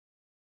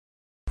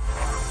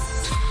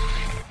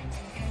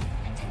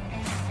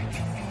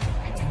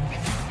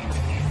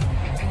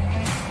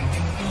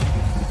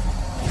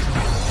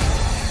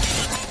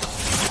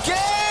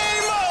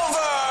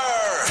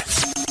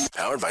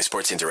Powered by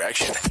Sports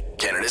Interaction,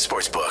 Canada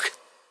Sportsbook.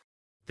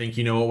 Think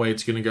you know what way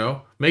it's going to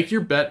go? Make your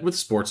bet with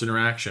Sports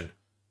Interaction.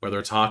 Whether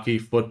it's hockey,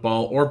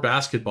 football, or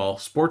basketball,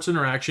 Sports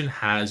Interaction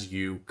has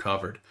you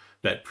covered.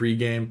 Bet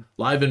pregame,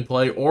 live in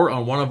play, or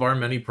on one of our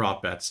many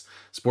prop bets.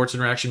 Sports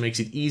Interaction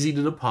makes it easy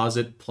to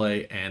deposit,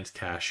 play, and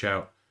cash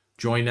out.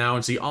 Join now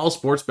and see all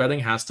sports betting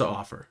has to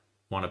offer.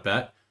 Want to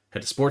bet?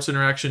 Head to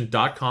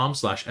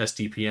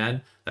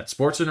sportsinteraction.com/SDPN. That's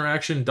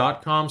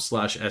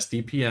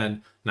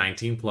sportsinteraction.com/SDPN.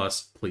 19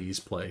 plus. Please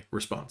play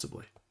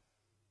responsibly.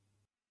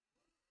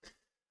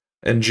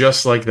 And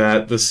just like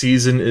that, the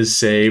season is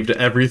saved.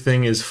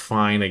 Everything is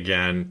fine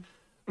again.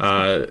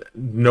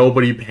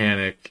 Nobody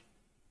panic.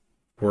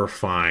 We're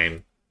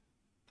fine.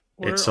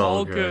 It's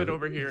all good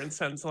over here in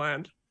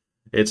Sensland.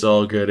 It's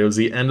all good. It was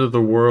the end of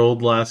the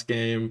world last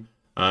game.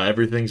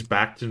 Everything's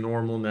back to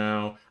normal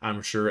now.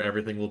 I'm sure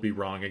everything will be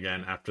wrong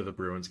again after the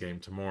Bruins game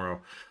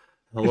tomorrow.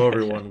 Hello,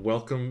 everyone.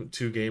 Welcome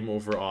to Game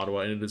Over Ottawa,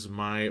 and it is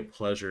my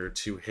pleasure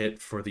to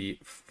hit for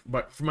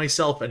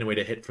myself anyway,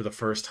 to hit for the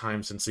first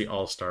time since the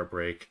All-Star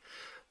break,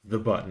 the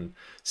button.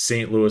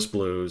 St. Louis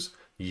Blues,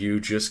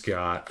 you just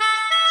got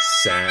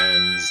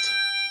sensed.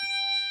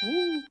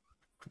 Ooh.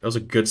 That was a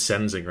good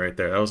sensing right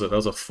there. That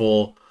was a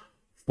full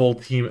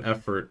team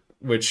effort,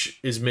 which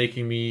is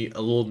making me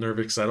a little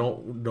nervous because I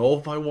don't know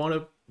if I want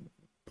to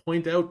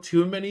point out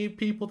too many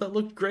people that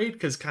looked great,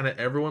 because kind of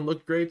everyone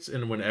looked great,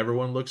 and when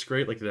everyone looks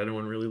great, like, did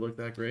anyone really look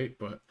that great?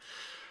 But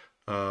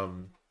I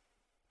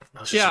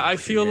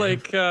feel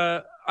like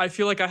I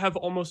have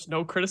almost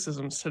no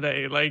criticisms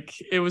today. Like,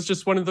 it was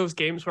just one of ththose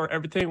games where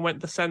everything went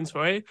the Sens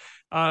way.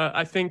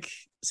 I think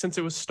since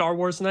it was Star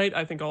Wars night,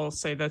 I think I'll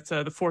say that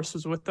the Force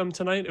was with them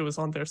tonight. It was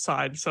on their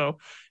side, so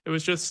it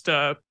was just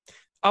I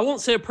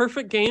won't say a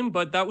perfect game,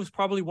 but that was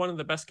probably one of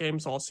the best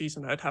games all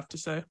season, I'd have to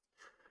say.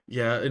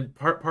 Yeah, and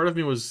part of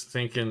me was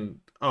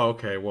thinking, oh,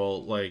 okay,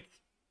 well, like,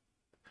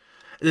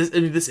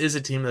 this is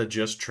a team that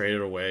just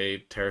traded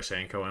away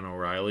Tarasenko and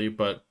O'Reilly,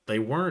 but they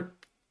weren't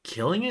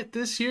killing it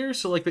this year,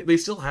 so, like, they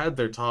still had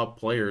their top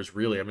players,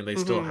 really. I mean, they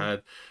still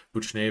had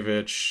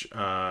Buchnevich,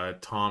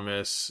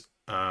 Thomas,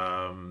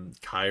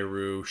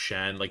 Kyrou,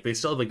 Shen. Like, they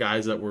still had the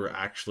guys that were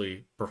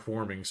actually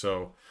performing,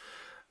 so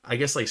I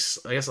guess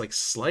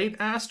slight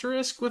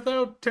asterisk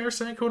without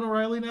Tarasenko and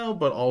O'Reilly now,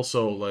 but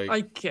also, like, I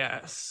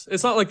guess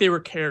it's not like they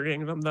were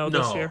carrying them though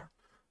this year.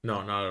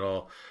 No, not at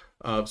all.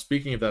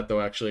 Speaking of that,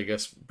 though, actually, I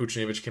guess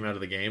Buchnevich came out of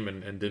the game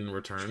and didn't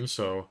return.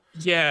 So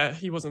yeah,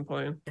 he wasn't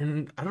playing.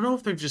 And I don't know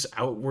if they've just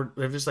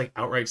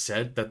outright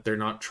said that they're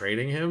not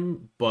trading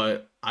him,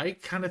 but I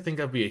kind of think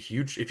that'd be a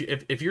huge,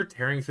 if you're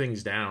tearing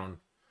things down,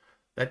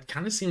 that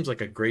kind of seems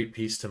like a great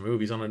piece to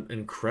move. He's on an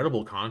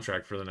incredible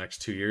contract for the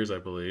next 2 years, I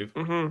believe.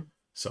 Mm-hmm.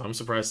 So I'm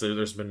surprised that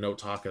there's been no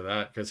talk of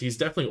that, because he's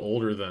definitely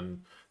older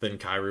than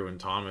Kyrou and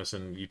Thomas,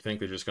 and you'd think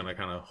they're just going to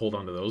kind of hold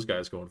on to those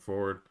guys going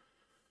forward.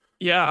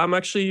 Yeah, I'm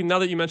actually, now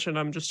that you mentioned,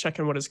 I'm just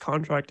checking what his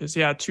contract is.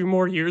 Yeah, 2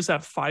 more years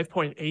at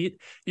 5.8.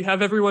 You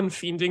have everyone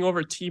fiending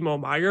over Timo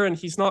Meier, and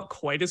he's not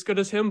quite as good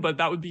as him, but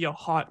that would be a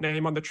hot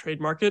name on the trade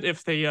market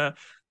if they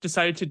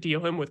decided to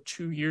deal him with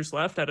 2 years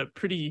left at a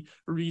pretty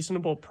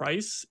reasonable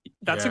price.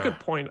 That's a good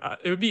point.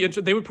 It would be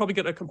interesting. They would probably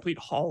get a complete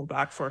haul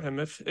back for him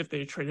if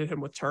they traded him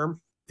with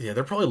term. Yeah,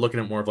 they're probably looking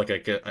at more of like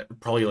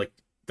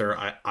they're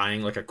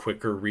eyeing like a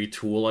quicker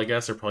retool, I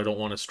guess. They probably don't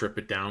want to strip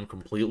it down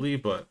completely,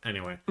 but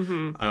anyway,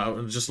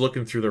 just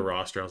looking through the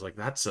roster, I was like,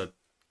 that's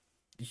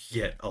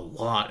yet a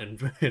lot in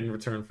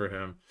return for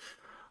him.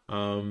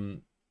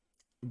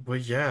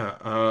 But yeah,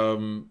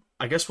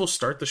 I guess we'll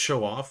start the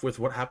show off with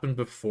what happened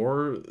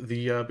before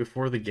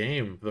the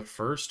game. The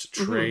first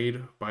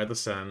trade by the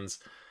Sens,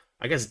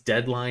 I guess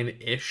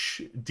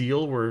deadline-ish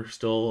deal. We're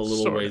still a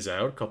little ways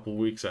out, a couple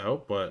weeks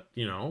out, but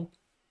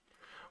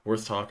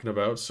worth talking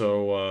about.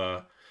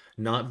 So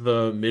not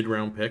the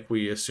mid-round pick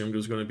we assumed it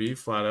was going to be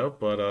flat out,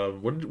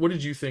 but what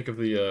did you think of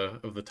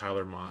the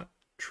Tyler Mott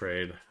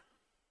trade?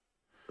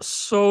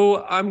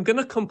 So I'm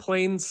gonna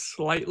complain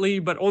slightly,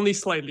 but only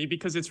slightly,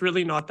 because it's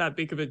really not that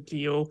big of a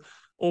deal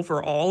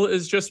overall.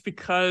 Is just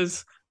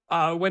because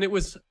when it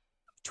was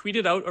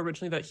tweeted out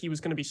originally that he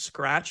was going to be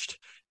scratched,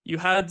 you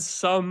had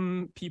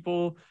some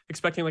people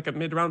expecting like a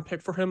mid-round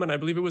pick for him, and I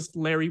believe it was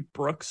Larry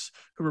Brooks,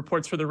 who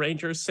reports for the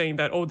Rangers, saying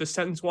that, the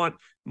Sens want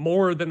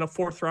more than a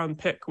 4th-round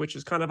pick, which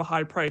is kind of a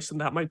high price,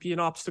 and that might be an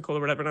obstacle or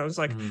whatever. And I was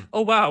like,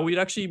 oh, wow,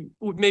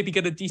 would maybe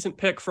get a decent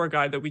pick for a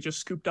guy that we just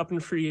scooped up in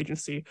free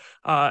agency.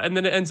 And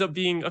then it ends up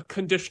being a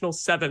conditional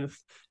 7th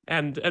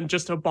and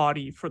just a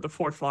body for the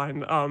 4th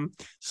line.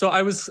 So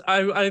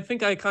I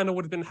think I kind of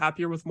would have been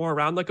happier with more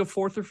around like a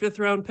 4th or 5th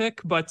round pick,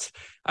 but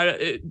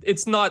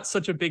it's not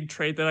such a big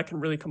trade that I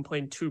can really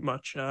complain too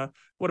much.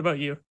 What about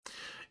you?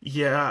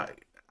 Yeah,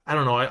 I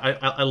don't know.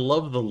 I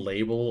love the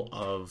label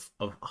of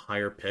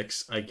higher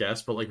picks, I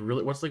guess, but like,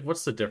 really,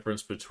 what's the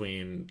difference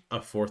between a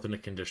 4th and a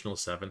conditional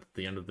 7th at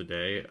the end of the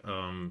day?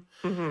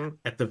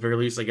 At the very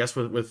least, I guess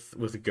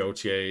with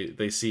Gauthier,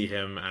 they see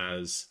him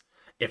as,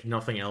 if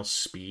nothing else,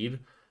 speed,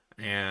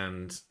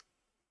 and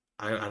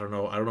I don't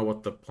know. I don't know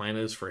what the plan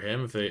is for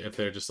him if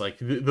they're just like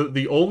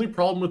the only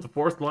problem with the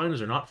fourth line is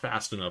they're not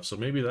fast enough. So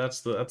maybe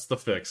that's the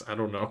fix. I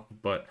don't know,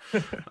 but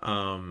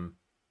um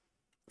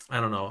I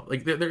don't know.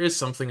 Like there is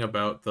something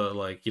about the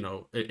like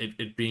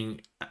it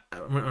being I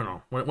don't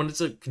know when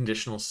it's a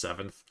conditional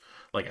seventh.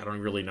 Like I don't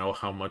really know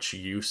how much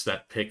use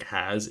that pick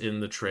has in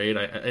the trade.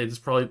 It's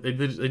probably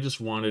they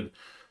just wanted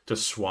to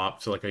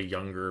swap to like a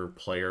younger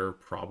player,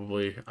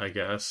 probably I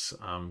guess,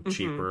 Hmm.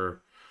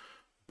 cheaper,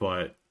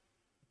 but.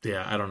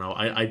 Yeah, I don't know.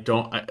 I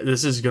don't.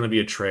 This is going to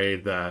be a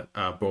trade that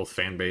both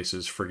fan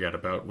bases forget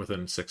about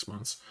within 6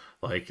 months.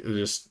 Like,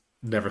 just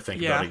never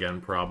think about Yeah. again,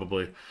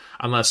 probably,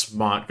 unless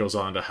Mott goes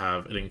on to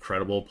have an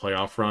incredible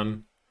playoff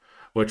run,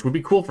 which would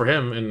be cool for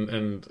him.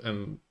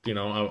 And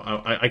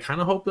I kind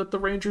of hope that the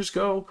Rangers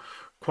go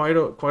quite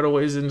a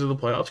ways into the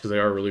playoffs because they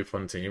are a really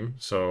fun team.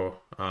 So,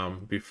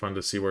 be fun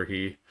to see where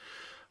he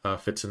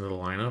fits into the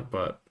lineup.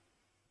 But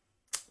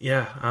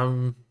yeah,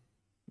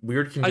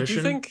 weird I do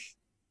condition think,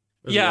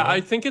 as yeah, I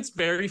well. think it's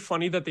very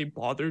funny that they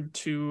bothered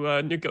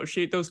to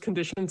negotiate those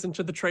conditions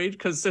into the trade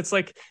because it's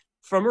like,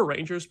 from a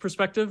Rangers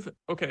perspective,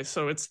 okay,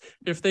 so it's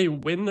if they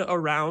win a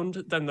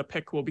round, then the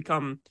pick will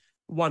become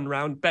one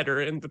round better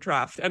in the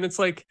draft. And it's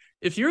like,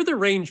 if you're the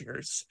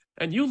Rangers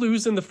and you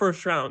lose in the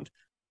first round,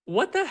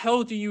 what the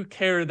hell do you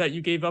care that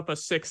you gave up a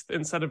sixth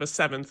instead of a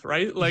seventh,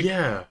 right?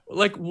 Yeah.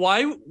 Like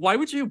why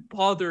would you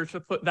bother to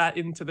put that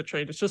into the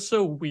trade? It's just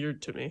so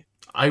weird to me.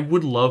 I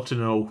would love to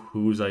know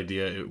whose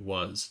idea it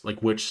was,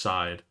 like which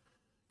side,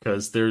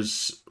 because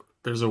there's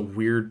a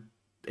weird.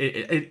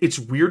 It's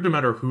weird no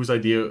matter whose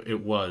idea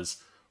it was,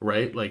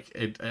 right? Like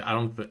I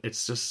don't.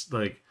 It's just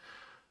like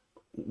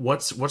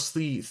what's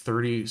the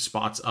 30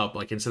 spots up?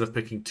 Like instead of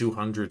picking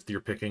 200th,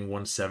 you're picking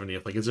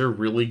 170th. Like, is there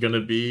really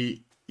gonna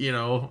be? I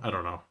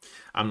don't know.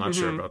 I'm not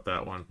sure Hmm. about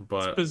that one, It's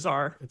but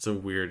bizarre. it's a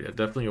weird, yeah,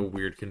 definitely a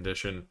weird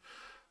condition.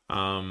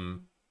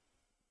 Um,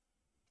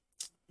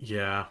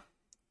 yeah,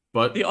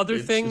 but The other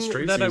it's thing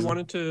trade that I season.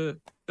 wanted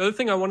to the other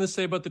thing I want to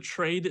say about the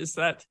trade is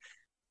that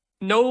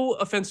no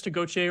offense to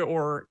Gauthier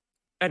or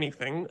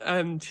anything,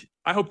 and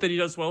I hope that he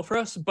does well for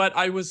us. But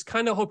I was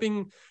kind of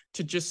hoping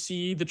to just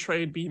see the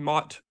trade be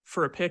Mott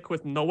for a pick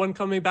with no one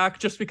coming back,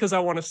 just because I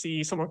want to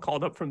see someone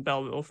called up from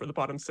Belleville for the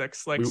bottom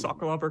six, like We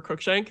Sokolov or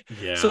Cruikshank.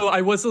 Yeah. So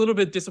I was a little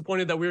bit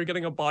disappointed that we were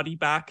getting a body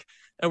back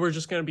and we're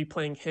just going to be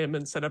playing him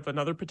instead of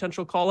another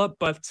potential call up.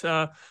 But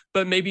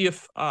maybe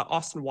if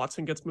Austin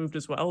Watson gets moved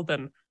as well,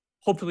 then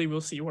hopefully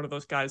we'll see one of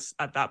those guys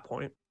at that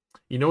point.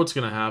 You know what's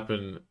gonna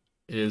happen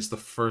is the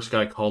first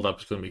guy called up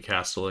is gonna be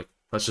Castellic.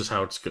 That's just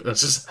how it's good. That's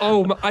just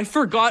Oh, I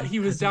forgot he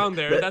was down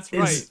there. that That's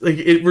right. is like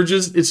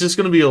it's just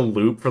gonna be a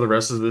loop for the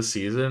rest of this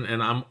season,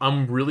 and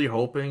I'm really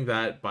hoping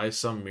that by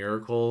some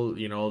miracle,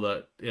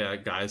 that yeah,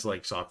 guys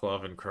like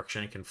Sokolov and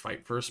Cruikshank can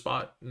fight for a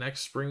spot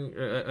next spring.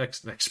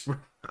 Next spring.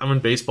 I'm in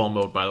baseball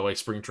mode, by the way.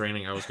 Spring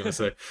training. I was gonna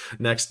say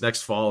next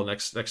fall,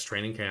 next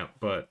training camp,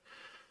 but.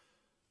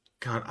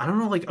 God, I don't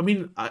know. Like, I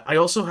mean, I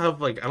also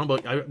have like I don't know.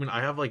 I mean,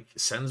 I have like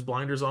sends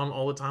blinders on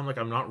all the time. Like,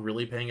 I'm not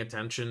really paying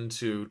attention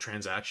to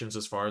transactions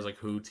as far as like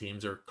who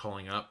teams are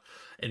calling up,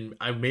 and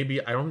I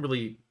don't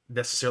really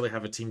necessarily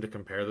have a team to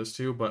compare this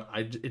to, but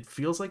it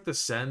feels like the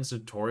Sens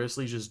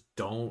notoriously just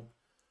don't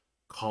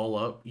call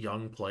up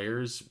young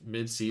players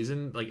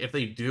mid-season. Like, if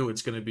they do,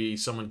 it's going to be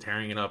someone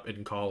tearing it up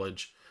in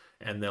college,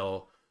 and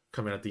they'll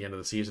come in at the end of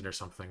the season or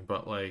something.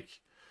 But like.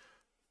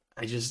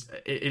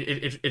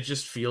 It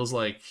just feels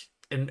like,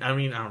 and I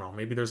mean, I don't know,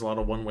 maybe there's a lot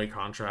of one-way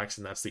contracts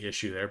and that's the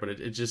issue there, but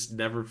it just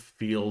never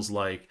feels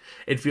like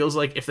it feels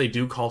like if they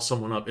do call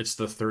someone up, it's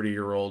the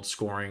 30-year-old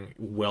scoring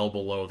well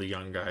below the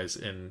young guys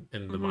in the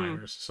Hmm.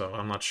 minors. So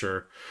I'm not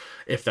sure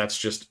if that's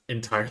just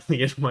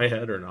entirely in my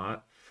head or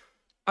not.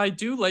 I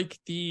do like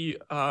the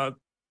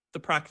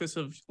practice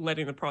of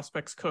letting the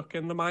prospects cook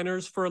in the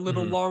minors for a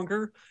little Hmm.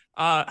 longer.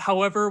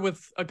 However,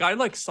 with a guy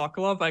like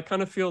Sokolov, I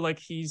kind of feel like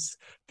he's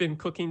been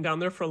cooking down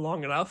there for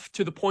long enough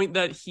to the point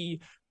that he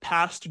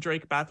passed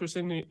Drake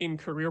Batherson in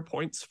career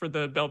points for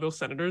the Belleville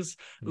Senators,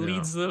 Yeah.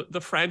 leads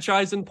the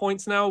franchise in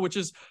points now, which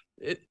is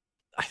it.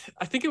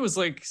 I think it was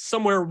like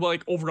somewhere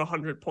like over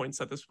 100 points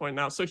at this point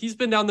now. So he's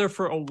been down there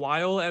for a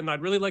while, and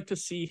I'd really like to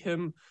see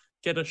him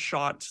get a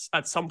shot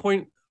at some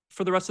point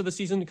for the rest of the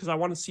season because I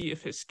want to see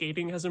if his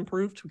skating has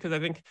improved because I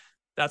think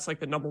that's like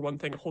the number one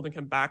thing holding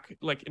him back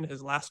like in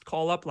his last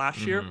call up last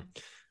year.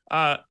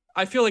 Hmm.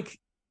 I feel like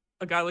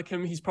a guy like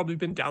him, he's probably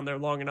been down there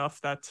long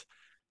enough that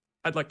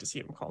I'd like to see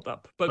him called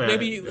up. But Yeah,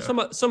 maybe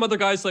yeah. some other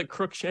guys like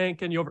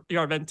Cruikshank and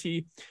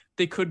Yarventi,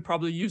 they could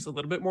probably use a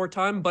little bit more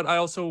time, but I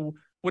also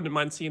wouldn't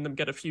mind seeing them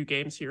get a few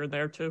games here and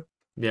there too.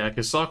 Yeah,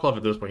 because Sokolov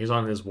at this point, he's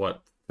on his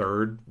what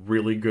third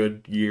really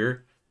good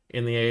year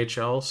in the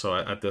AHL. So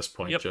at this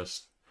point, Yep.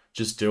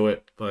 just do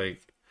it.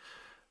 Like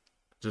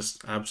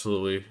just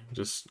absolutely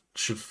just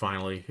should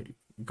finally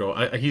go.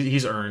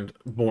 He's earned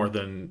more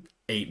than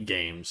 8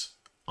 games,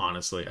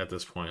 honestly, at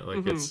this point. Like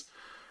Mm-hmm.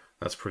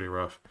 that's pretty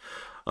rough.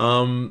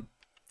 Um,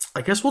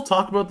 I guess we'll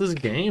talk about this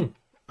game.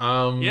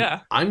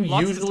 Yeah. I'm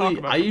Lots to talk usually I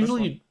about with this one.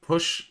 usually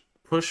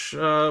push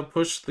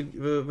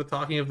the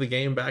talking of the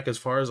game back as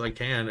far as I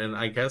can, and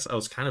I guess I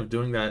was kind of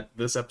doing that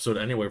this episode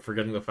anyway,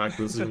 forgetting the fact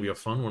that this is gonna be a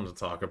fun one to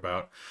talk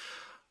about.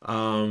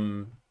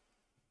 Um,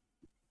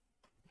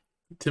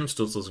 Tim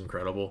Stützle's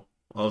incredible.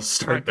 I'll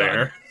start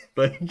there.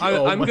 Like,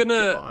 oh I'm my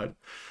gonna God.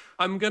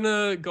 I'm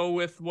gonna go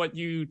with what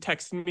you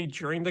texted me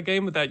during the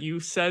game, that you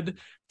said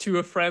to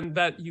a friend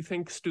that you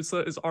think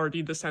Stützle is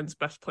already the Sens'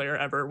 best player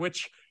ever,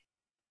 which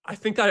I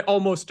think I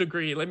almost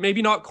agree. Like,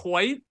 maybe not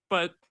quite,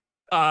 but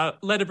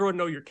let everyone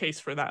know your case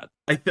for that.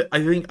 I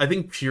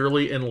think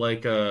purely in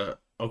like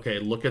okay,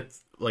 look at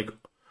like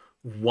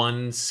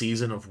one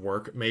season of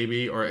work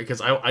maybe, or because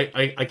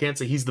I can't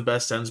say he's the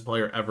best Sens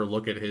player ever.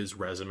 Look at his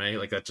resume,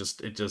 like that just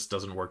it just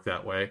doesn't work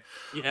that way.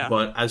 Yeah.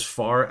 But as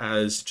far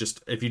as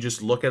just if you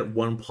just look at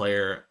one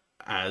player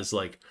as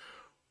like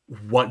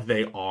what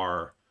they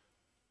are,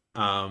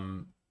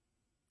 um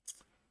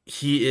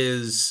he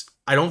is,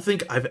 I don't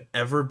think I've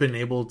ever been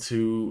able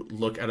to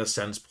look at a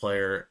Sens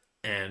player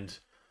and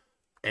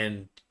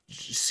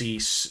see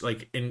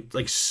like in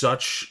like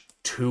such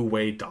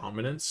two-way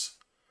dominance,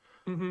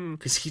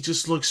 because he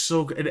just looks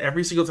so good. And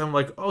every single time I'm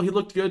like, oh, he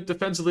looked good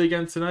defensively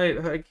again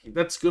tonight. Like,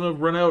 that's gonna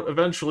run out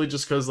eventually,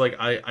 just because like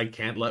I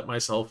can't let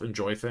myself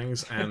enjoy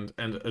things and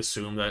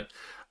assume that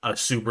a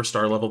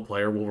superstar level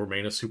player will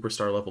remain a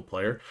superstar level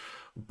player.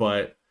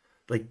 But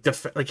like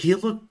like he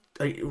looked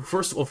like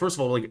first of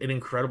all like an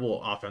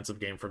incredible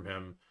offensive game from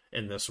him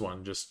in this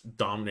one, just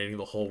dominating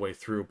the whole way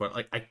through. But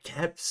like I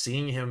kept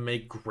seeing him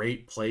make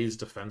great plays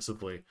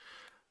defensively,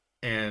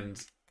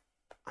 and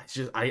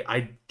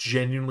I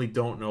genuinely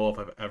don't know if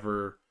I've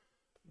ever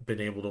been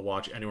able to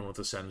watch anyone with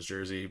a Sens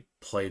jersey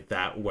play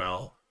that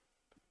well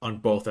on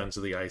both ends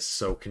of the ice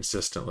so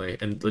consistently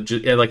and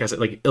legit. Yeah, like I said,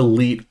 like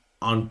elite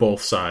on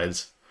both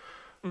sides.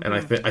 And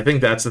I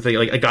think that's the thing.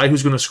 Like a guy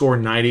who's going to score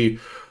 90.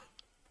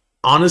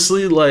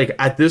 Honestly, like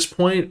at this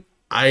point,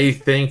 I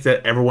think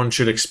that everyone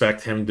should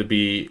expect him to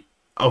be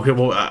okay.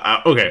 Well,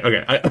 okay.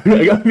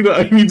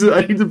 I need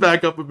to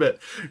back up a bit.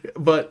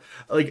 But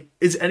like,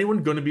 is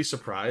anyone going to be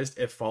surprised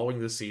if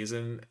following this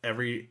season,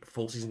 every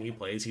full season he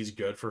plays, he's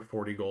good for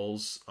 40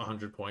 goals,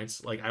 100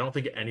 points? Like, I don't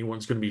think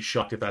anyone's going to be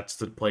shocked if that's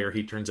the player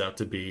he turns out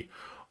to be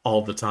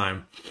all the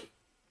time.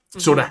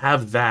 So to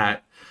have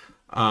that,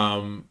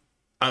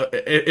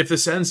 if the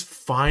Sens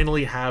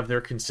finally have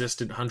their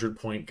consistent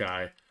 100-point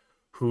guy,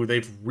 who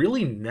they've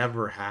really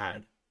never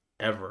had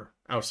ever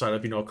outside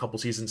of, a couple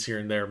seasons here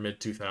and there, mid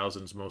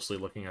 2000s, mostly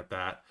looking at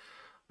that.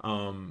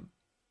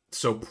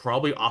 So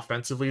probably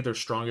offensively their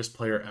strongest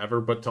player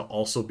ever, but to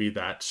also be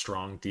that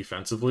strong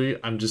defensively,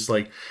 I'm just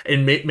like,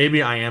 and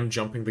maybe I am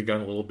jumping the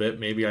gun a little bit.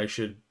 Maybe I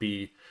should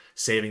be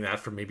saving that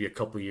for maybe a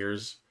couple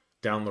years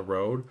down the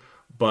road.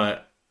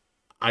 But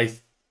I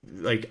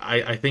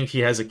think he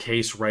has a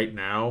case right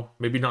now,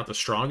 maybe not the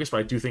strongest, but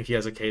I do think he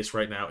has a case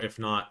right now, if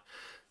not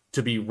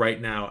to be right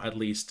now, at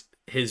least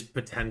his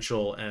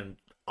potential and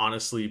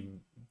honestly,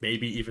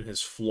 maybe even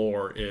his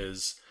floor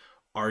is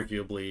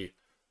arguably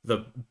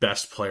the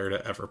best player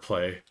to ever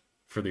play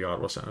for the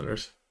Ottawa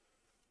Senators.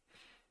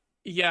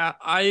 Yeah,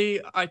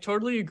 I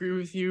totally agree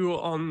with you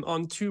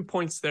on 2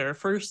 points there.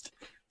 First,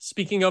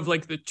 speaking of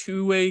like the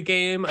two-way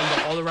game and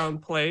the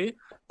all-around play,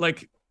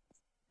 like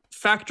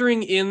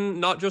factoring in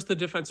not just the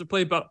defensive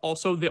play, but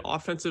also the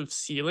offensive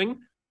ceiling,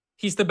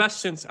 he's the best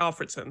since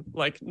Alfredsson,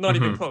 like not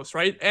even close,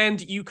 right? And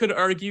you could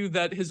argue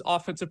that his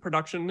offensive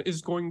production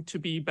is going to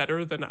be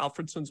better than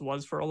Alfredsson's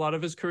was for a lot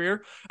of his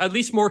career, at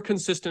least more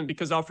consistent,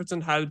 because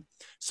Alfredsson had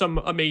some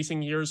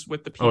amazing years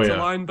with the pizza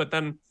line, but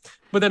then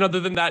other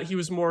than that, he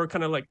was more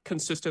kind of like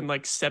consistent,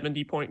 like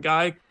 70-point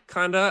guy,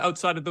 kind of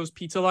outside of those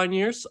pizza line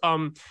years.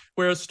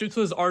 Whereas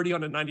Stützle is already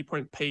on a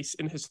 90-point pace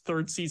in his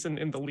third season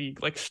in the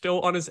league, like still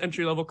on his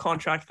entry-level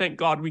contract. Thank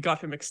God we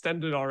got him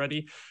extended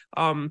already.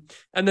 And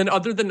then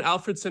other than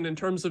Alfredsson, in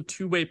terms of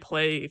two-way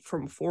play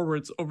from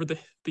forwards over the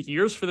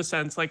years for the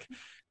Sens, like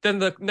then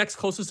the next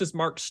closest is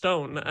Mark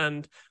Stone.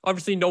 And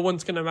obviously no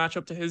one's going to match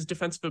up to his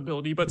defensive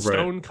ability, but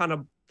Stone kind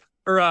of,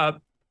 or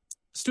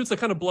Stützle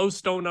kind of blows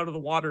Stone out of the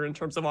water in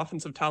terms of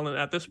offensive talent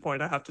at this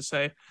point, I have to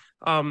say.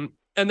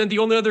 And then the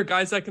only other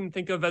guys I can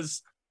think of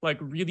as like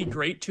really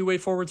great two-way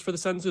forwards for the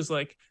Sens is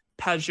like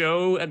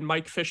Pajot and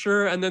Mike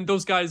Fisher. And then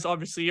those guys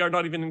obviously are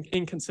not even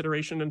in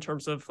consideration in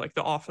terms of like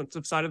the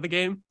offensive side of the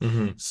game.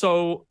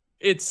 So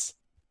he's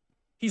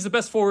the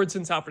best forward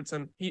since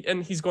Alfredsson.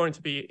 He's going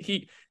to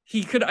be.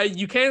 He could,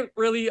 you can't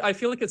really, I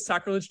feel like it's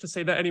sacrilege to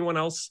say that anyone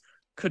else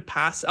could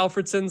pass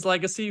Alfredsson's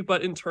legacy,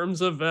 but in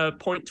terms of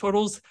point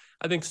totals,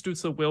 I think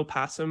Stützle will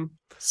pass him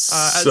at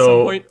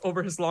some point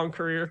over his long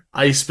career.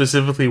 I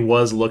specifically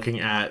was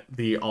looking at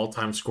the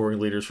all-time scoring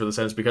leaders for the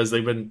Sens because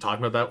they've been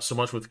talking about that so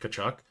much with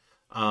Tkachuk,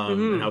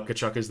 and how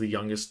Tkachuk is the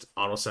youngest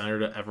Ottawa Senator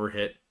to ever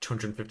hit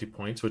 250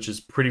 points, which is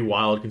pretty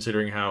wild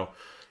considering how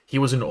he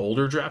was an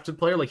older drafted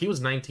player. Like he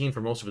was 19 for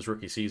most of his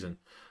rookie season.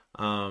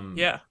 So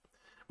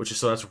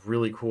that's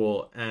really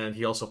cool. And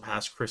he also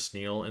passed Chris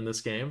Neil in this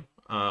game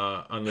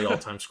on the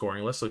all-time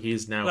scoring list. So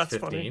he's now 15th.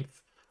 Funny.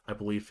 I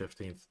believe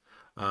 15th.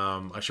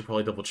 I should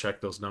probably double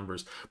check those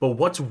numbers. But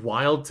what's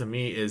wild to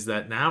me is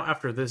that now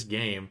after this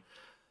game,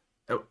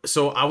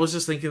 so I was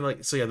just thinking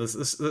like, so yeah,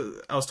 this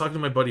I was talking to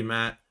my buddy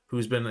Matt,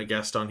 who's been a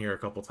guest on here a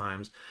couple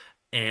times,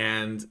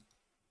 and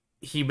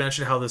he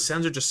mentioned how the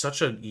Sens are just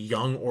such a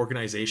young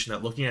organization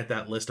that looking at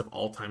that list of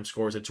all-time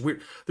scores, it's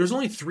weird. There's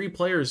only 3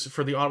 players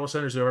for the Ottawa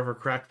Senators who have ever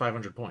cracked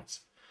 500 points.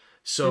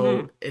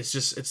 So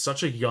it's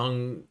such a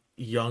young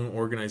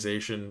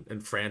organization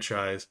and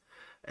franchise.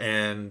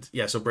 And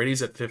yeah, so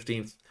Brady's at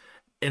 15th.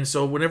 And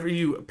so whenever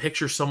you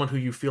picture someone who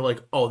you feel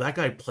like, oh, that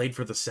guy played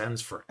for the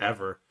Sens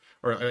forever,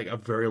 or like a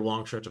very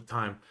long stretch of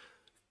time,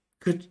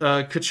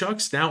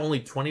 Kachuk's now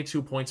only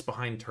 22 points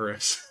behind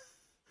Turris.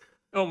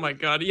 Oh my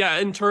God. Yeah.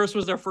 And Turris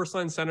was their first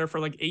line center for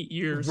like 8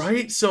 years.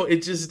 Right? So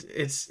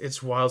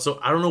it's wild. So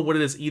I don't know what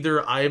it is.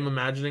 Either I am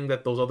imagining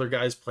that those other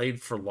guys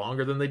played for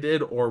longer than they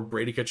did, or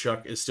Brady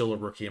Tkachuk is still a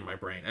rookie in my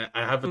brain.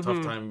 I have a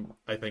tough time,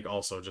 I think,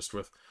 also just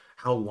with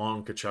how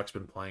long Kachuk's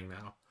been playing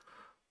now.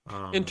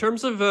 In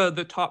terms of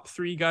the top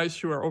 3 guys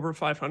who are over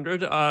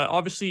 500,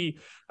 obviously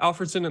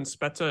Alfredson and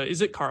Spezza.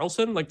 Is it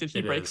Carlson? Like, did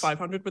he break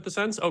 500 with the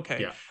Sens? Okay.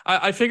 Yeah.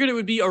 I figured it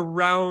would be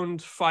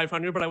around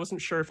 500, but I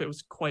wasn't sure if it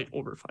was quite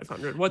over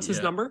 500. What's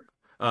his number?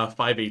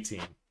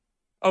 518.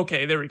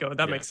 Okay, there we go.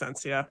 That makes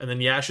sense, yeah. And then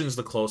Yashin's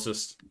the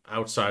closest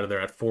outside of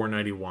there at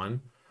 491.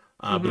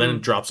 But then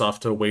it drops off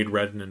to Wade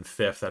Redden in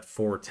 5th at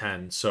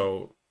 410.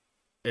 So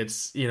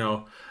it's,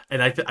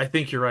 and I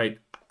think you're right.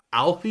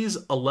 Alfie's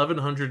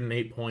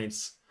 1,108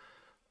 points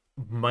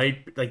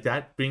might, like,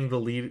 that being the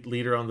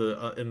leader on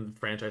the in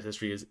franchise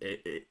history is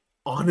it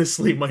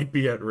honestly might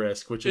be at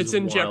risk, which is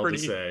in wild jeopardy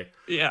to say.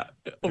 Yeah,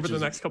 over the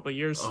next couple of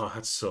years. Oh,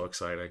 that's so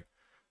exciting.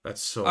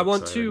 That's so I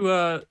want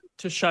exciting.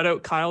 to shout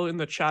out Kyle in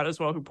the chat as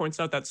well, who points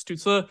out that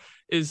Stützle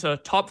is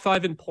top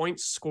 5 in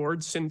points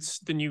scored since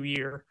the new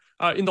year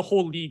in the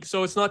whole league.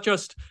 So it's not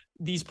just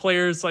these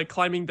players like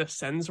climbing the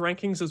Sens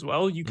rankings as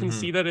well. You can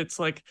see that it's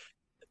like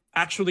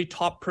actually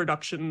top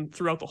production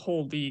throughout the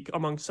whole league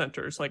among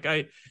centers. Like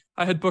I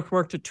had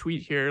bookmarked a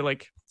tweet here,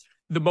 like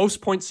the most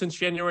points since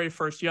January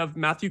 1st. You have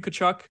Matthew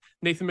Tkachuk,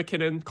 Nathan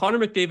McKinnon, Connor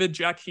McDavid,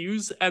 Jack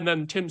Hughes, and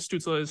then Tim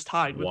Stützle is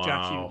tied with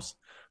Jack Hughes.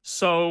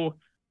 So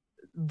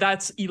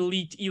that's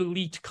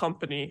elite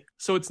company.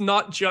 So it's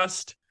not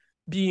just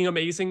being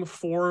amazing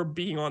for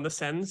being on the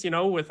Sens,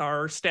 with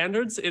our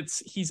standards.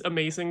 He's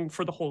amazing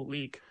for the whole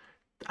league.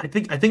 I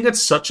think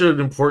that's such an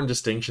important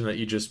distinction that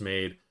you just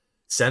made.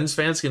 Sens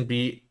fans can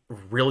be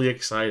really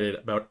excited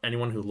about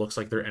anyone who looks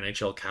like they're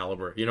NHL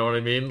caliber. You know what I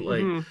mean?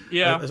 Like,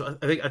 yeah.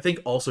 I think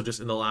also just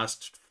in the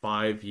last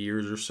 5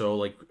 years or so,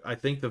 like, I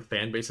think the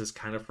fan base has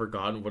kind of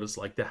forgotten what it's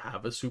like to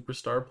have a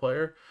superstar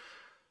player.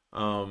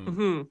 I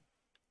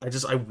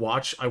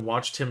watch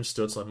Tim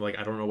Stützle. I'm like,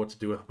 I don't know what to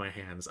do with my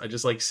hands. I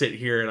just like sit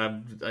here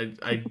and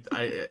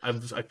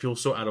I feel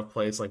so out of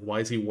place. Like, why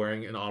is he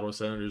wearing an Ottawa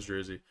Senators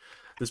jersey?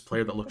 This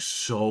player that looks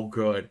so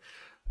good.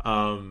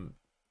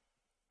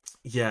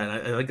 Yeah, and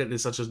I think that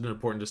is such an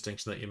important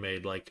distinction that you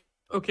made. Like,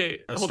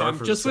 okay, a hold star on.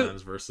 for Just the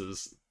Sens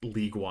versus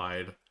league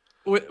wide.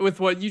 With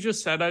what you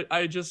just said,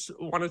 I just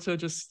wanted to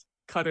just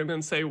cut in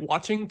and say,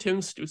 watching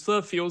Tim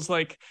Stützle feels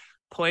like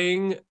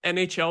playing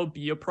NHL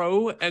Be a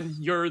Pro, and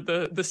you're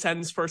the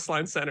Sens first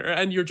line center,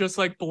 and you're just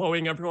like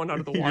blowing everyone out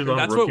of the water.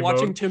 That's what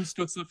watching Tim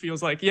Stützle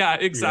feels like. Yeah,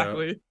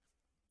 exactly. Yeah.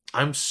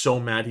 I'm so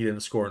mad he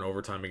didn't score in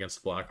overtime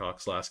against the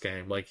Blackhawks last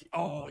game. Like,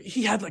 oh,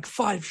 he had like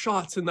 5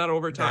 shots in that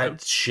overtime.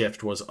 That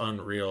shift was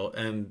unreal,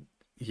 and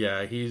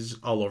yeah, he's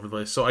all over the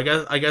place. So I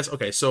guess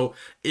okay. So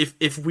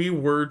if we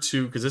were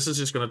to, because this is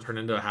just going to turn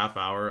into a half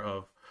hour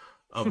of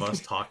us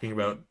talking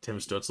about Tim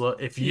Stützle.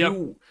 If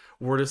you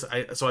were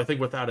to, so I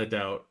think without a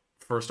doubt,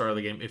 first star of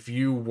the game. If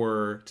you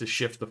were to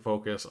shift the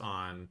focus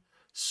on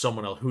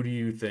someone else, who do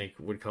you think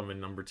would come in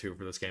number 2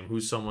 for this game?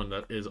 Who's someone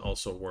that is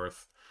also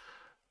worth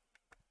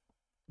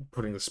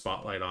putting the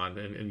spotlight on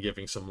and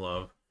giving some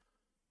love?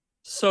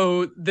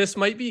 So this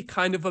might be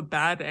kind of a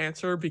bad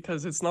answer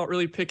because it's not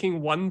really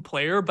picking one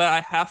player, but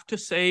I have to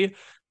say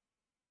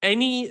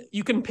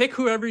you can pick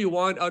whoever you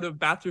want out of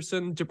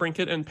Batherson,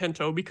 DeBrincat, and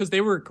Pinto, because they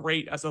were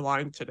great as a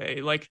line today.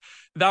 Like,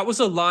 that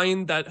was a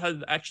line that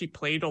had actually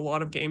played a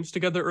lot of games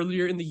together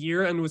earlier in the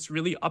year and was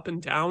really up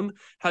and down,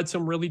 had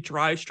some really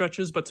dry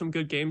stretches, but some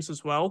good games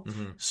as well.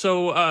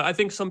 So I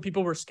think some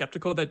people were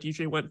skeptical that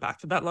DJ went back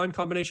to that line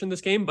combination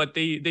this game, but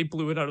they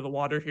blew it out of the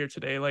water here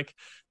today. Like,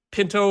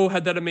 Pinto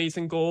had that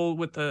amazing goal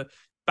with the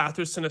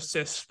Batherson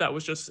assist that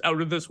was just out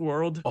of this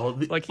world.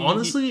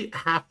 Honestly,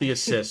 half the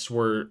assists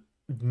were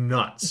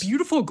nuts.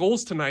 Beautiful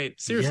goals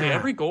tonight. Seriously,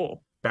 every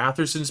goal.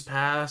 Batherson's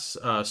pass,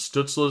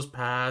 Stützle's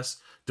pass,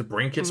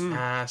 DeBrincat's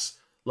pass,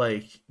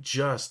 like,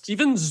 just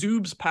even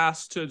Zub's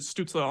pass to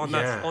Stützle on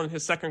that on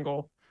his second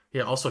goal.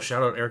 Yeah. Also,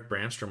 shout out Eric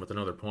Brandstrom with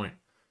another point.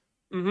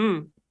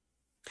 You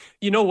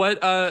know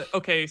what?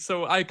 Okay,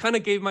 so I kind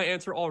of gave my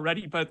answer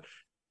already, but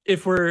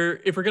if we're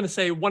gonna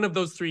say one of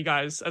those 3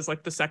 guys as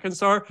like the second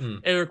star,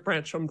 Eric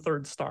Brandstrom,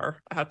 third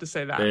star. I have to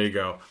say that. There you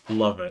go.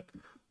 Love it.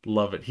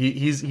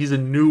 He's a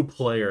new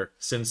player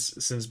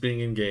since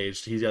being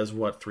engaged. He has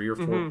what, 3 or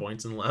 4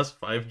 points in the last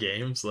 5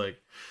 games.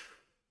 Like,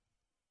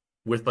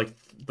 with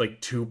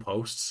like two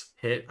posts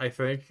hit, I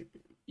think.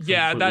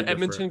 Yeah, Completely that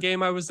Edmonton different.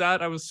 game I was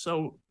at, I was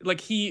so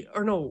like he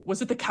or no,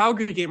 was it the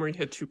Calgary game where he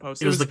hit two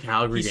posts? It was the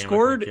Calgary He game, I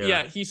think, scored,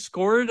 yeah. yeah, he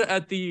scored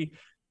at the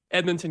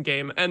Edmonton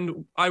game,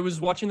 and I was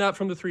watching that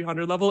from the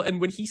 300 level, and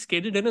when he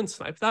skated in and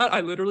sniped that,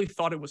 I literally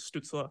thought it was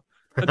Stutzla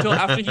until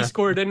after he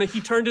scored, and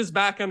he turned his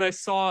back, and I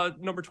saw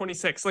number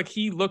 26. Like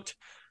he looked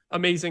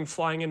amazing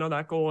flying in on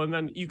that goal, and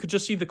then you could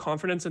just see the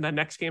confidence in that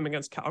next game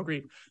against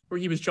Calgary, where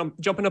he was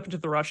jumping up into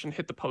the rush and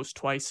hit the post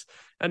twice.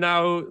 And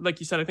now, like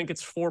you said, I think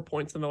it's 4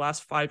 points in the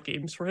last 5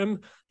 games for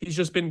him. He's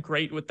just been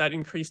great with that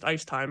increased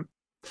ice time.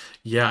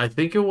 Yeah, I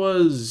think it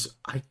was.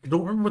 I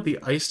don't remember what the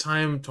ice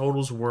time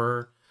totals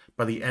were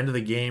by the end of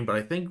the game, but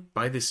I think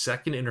by the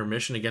second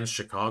intermission against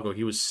Chicago,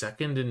 he was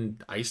second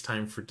in ice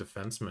time for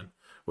defensemen,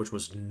 which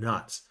was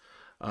nuts.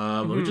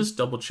 Let me Mm-hmm. just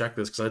double check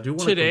this because I do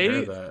want to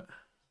compare Today, that.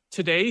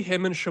 today,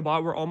 him and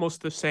Shabbat were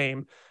almost the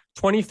same.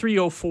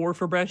 23:04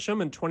 for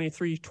Bresham and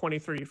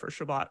 23:23 for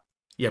Shabbat.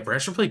 Yeah,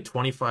 Brasham played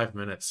 25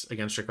 minutes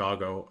against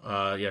Chicago.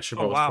 Yeah,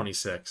 Oh Chabot was wow.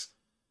 26.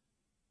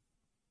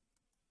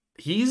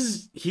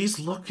 He's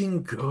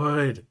looking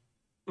good.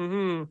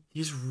 Mm-hmm.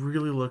 He's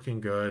really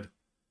looking good.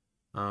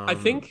 I Um,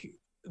 think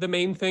the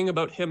main thing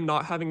about him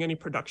not having any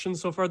production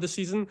so far this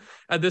season,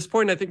 at this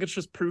point, I think it's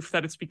just proof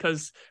that it's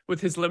because with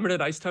his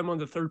limited ice time on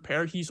the third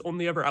pair, he's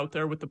only ever out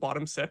there with the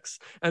bottom six,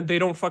 and they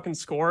don't fucking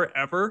score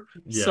ever.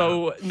 yeah,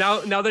 So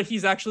now that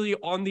he's actually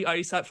on the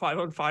ice at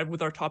 5-on-5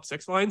 with our top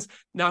six lines,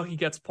 now he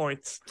gets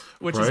points,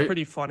 which is right.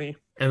 pretty funny.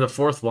 And the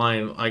fourth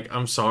line, like,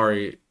 I'm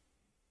sorry.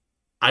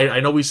 I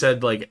know we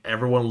said like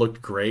everyone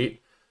looked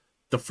great.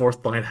 The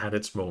fourth line had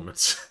its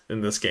moments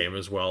in this game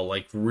as well.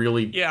 Like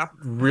really, Yeah.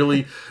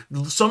 really,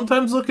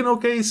 sometimes looking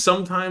okay.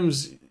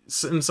 Sometimes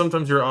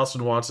you're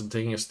Austin Watson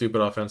taking a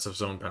stupid offensive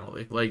zone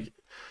penalty. Like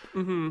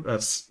Mm-hmm.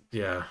 that's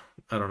yeah.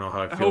 I don't know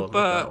how I I feel hope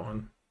about that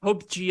one.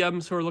 hope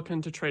GMs who are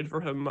looking to trade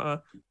for him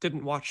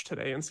didn't watch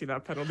today and see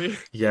that penalty.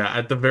 Yeah,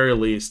 at the very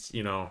least,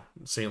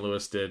 St.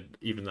 Louis did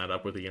even that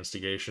up with the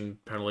instigation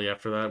penalty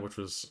after that,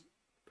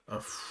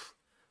 uh,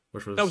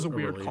 which That was was a a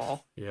weird relief.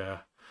 call. Yeah.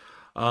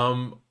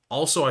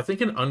 Also, I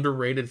think an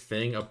underrated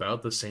thing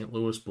about the St.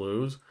 Louis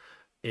Blues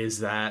is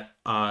that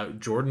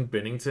Jordan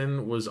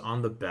Binnington was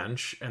on the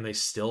bench and they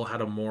still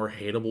had a more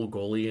hateable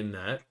goalie in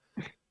net.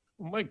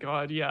 Oh my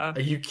God, yeah.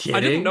 Are you I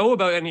didn't kidding? know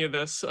about any of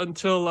this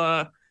until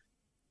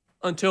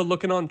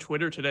looking on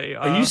Twitter today.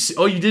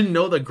 Oh, you didn't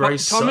know that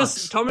Grice Thomas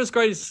sucks? Thomas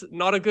Greiss,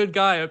 not a good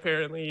guy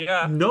apparently.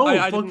 Yeah, No,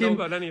 I didn't know fucking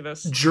about any of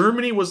this.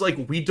 Germany was like,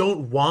 we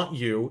don't want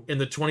you in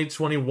the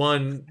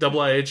 2021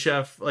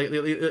 IIHF, like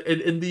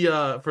in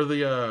the for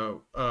the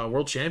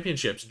World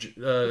Championships.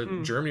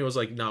 Hmm. Germany was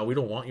like, no, we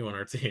don't want you on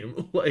our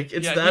team. Like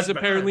it's Yeah, that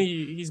bad.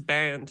 he's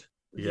banned.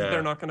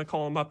 They're Yeah. not going to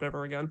call him up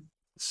ever again.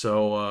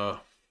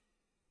 So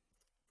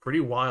pretty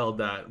wild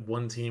that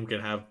one team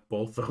can have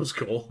both those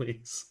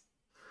goalies.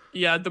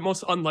 Yeah, the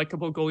most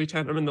unlikable goalie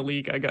tandem in the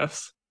league, I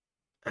guess.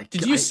 I,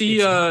 Did you see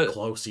it's not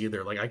close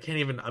either. Like I can't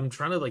even. I'm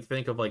trying to like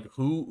think of like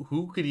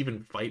who could even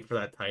fight for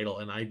that title,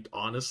 and I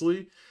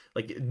honestly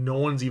like no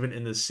one's even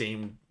in the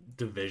same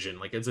division.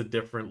 Like it's a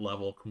different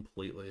level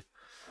completely.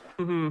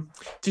 Mhm.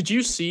 Did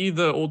you see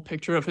the old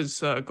picture of his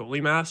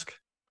goalie mask?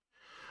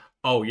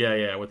 Oh yeah,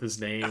 yeah, with his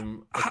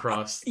name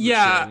across the Yeah,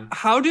 chin.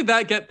 how did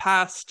that get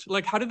passed?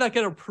 Like, how did that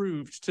get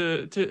approved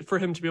to for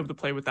him to be able to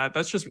play with that?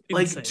 That's just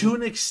Like to insane.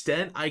 an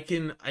extent, I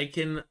can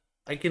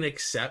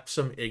accept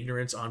some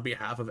ignorance on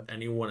behalf of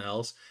anyone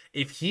else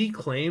if he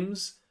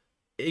claims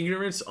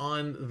ignorance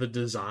on the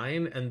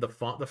design and the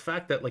font, the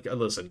fact that like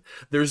listen,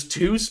 there's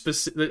two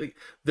specific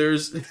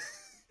there's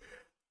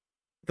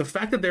the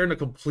fact that they're in a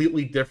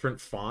completely different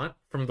font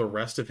from the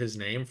rest of his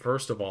name,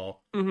 first of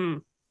all,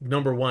 Hmm.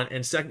 number one,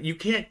 and second, you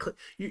can't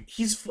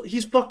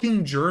he's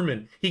fucking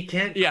German, he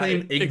can't Yeah,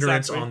 claim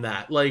ignorance exactly. on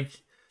that.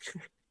 Like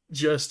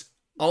just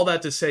all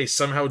that to say,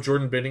 somehow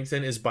Jordan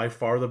Binnington is by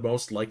far the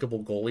most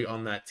likable goalie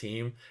on that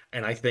team,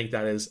 and I think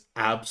that is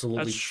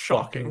That's absolutely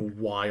shocking. fucking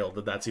wild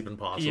that that's even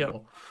Yep.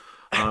 possible.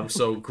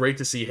 So great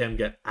to see him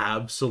get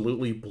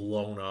absolutely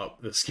blown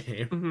up this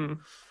game. Hmm.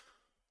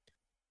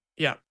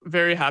 Yeah,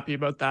 very happy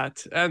about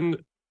that.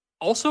 And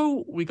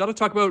also, we got to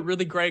talk about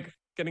really Greg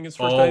getting his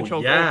first Oh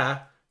NHL goal.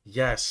 yeah,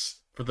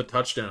 yes, for the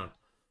touchdown.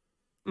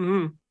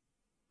 Hmm.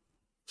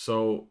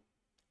 So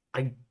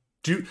I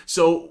do.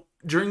 So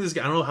during this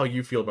game, I don't know how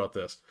you feel about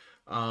this.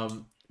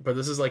 But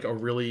this is like a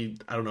really,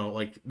 I don't know,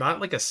 like not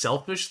like a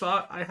selfish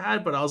thought I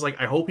had, but I was like,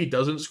 I hope he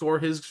doesn't score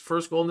his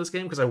first goal in this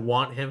game because I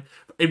want him.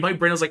 In my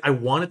brain, I was like, I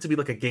want it to be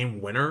like a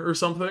game winner or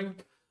something.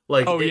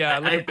 Like Oh yeah,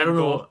 like a I big don't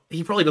goal. know.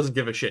 He probably doesn't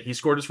give a shit. He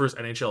scored his first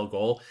NHL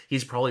goal.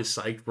 He's probably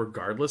psyched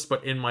regardless.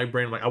 But in my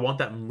brain, like I want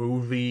that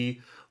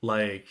movie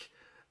like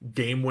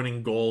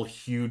game-winning goal,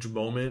 huge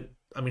moment.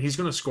 I mean, he's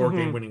going to score Hmm.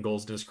 game-winning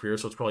goals in his career,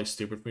 so it's probably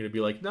stupid for me to be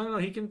like, no, no,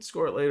 he can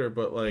score it later.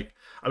 But like,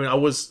 I mean, I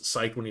was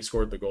psyched when he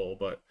scored the goal,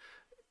 but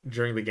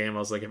during the game, I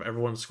was like, if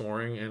everyone's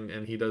scoring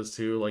and he does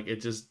too, like,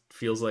 it just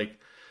feels like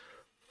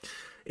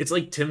It's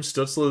like Tim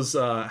Stutzla's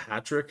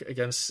hat trick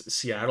against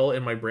Seattle.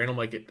 In my brain, I'm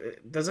like,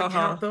 it doesn't Uh-huh.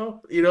 count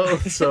though, you know.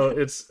 So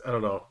it's I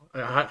don't know.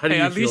 How do Hey,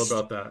 you feel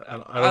about that? I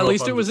don't at know if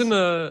least it I'm was just in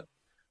a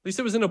at least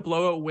it was in a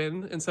blowout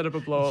win instead of a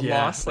blowout yeah.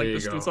 loss, There like the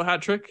you go. Stützle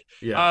hat trick.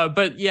 Yeah,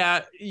 But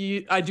yeah,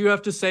 I do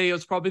have to say it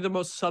was probably the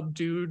most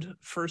subdued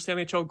first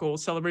NHL goal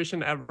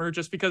celebration ever,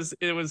 just because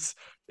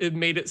it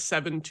made it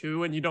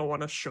 7-2, and you don't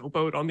want to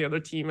showboat on the other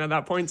team at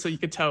that point. So you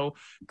could tell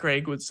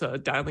Greg was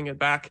dialing it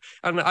back,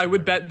 and I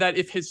would right, bet that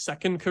if his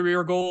second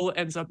career goal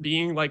ends up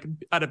being like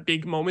at a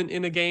big moment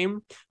in a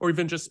game, or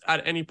even just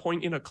at any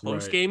point in a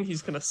close right. game,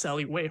 he's gonna sell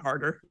you way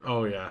harder.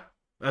 Oh yeah,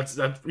 that's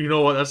that. You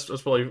know what? That's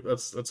probably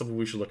that's something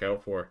we should look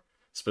out for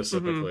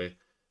Mm-hmm. specifically.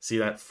 See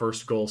that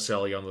first goal,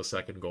 Sally on the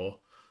second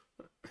goal.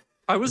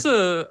 I was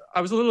a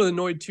little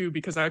annoyed too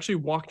because I actually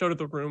walked out of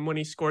the room when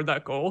he scored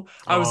that goal.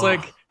 I was Oh,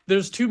 like,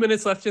 "There's 2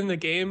 minutes left in the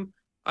game.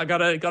 I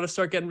gotta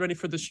start getting ready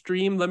for the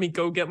stream. Let me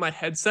go get my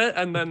headset."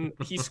 And then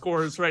he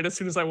scores right as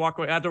soon as I walk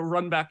away. I had to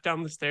run back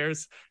down the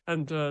stairs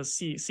and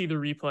see the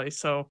replay.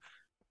 So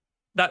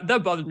that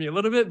bothered me a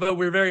little bit, but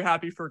we're very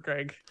happy for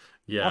Greg.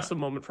 yeah, Awesome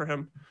moment for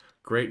him.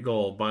 great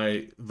goal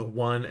by the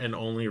one and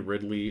only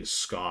Ridley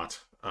Scott.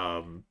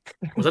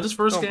 Was that his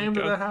first Oh my game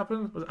that god.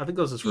 happened? I think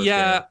that was his first game.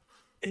 Yeah,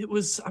 it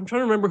was. I'm trying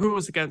to remember who it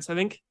was against. I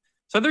think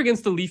it's either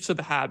against the Leafs or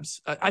the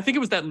Habs. I think it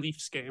was that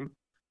Leafs game.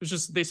 It was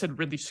just they said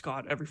Ridley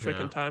Scott every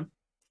freaking Yeah. time.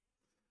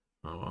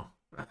 Oh well.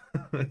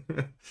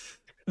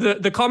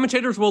 The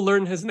commentators will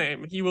learn his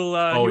name. He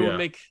Oh will yeah.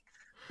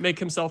 make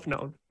himself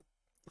known.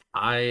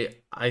 I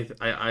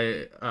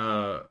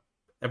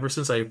ever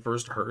since I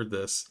first heard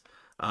this,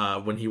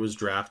 when he was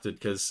drafted,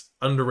 because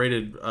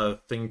underrated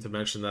thing to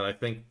mention that I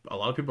think a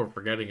lot of people are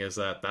forgetting is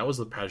that that was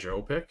the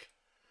Pajot pick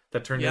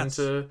that turned Yes.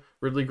 into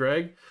Ridley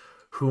Gregg,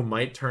 who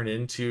might turn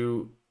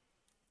into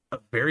a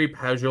very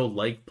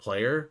Pajot-like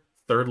player,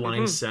 third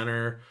line Hmm.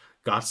 center,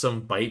 got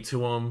some bite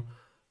to him.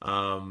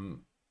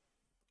 Um,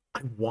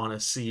 I want to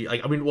see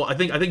like I mean, well, I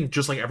think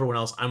just like everyone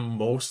else, I'm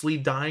mostly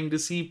dying to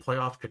see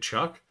playoff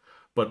Kachuk,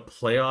 but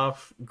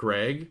playoff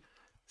Greg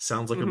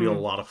sounds like it'd be a Hmm.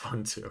 lot of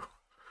fun too.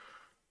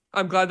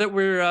 I'm glad that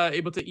we're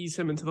able to ease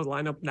him into the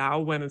lineup now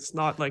when it's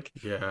not like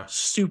Yeah,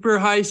 super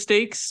high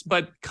stakes,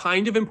 but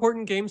kind of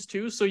important games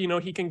too. So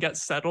he can get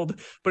settled,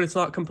 but it's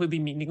not completely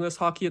meaningless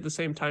hockey at the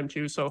same time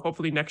too. So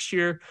hopefully next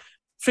year,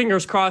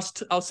 fingers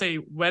crossed. I'll say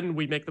when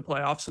we make the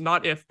playoffs,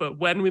 not if, but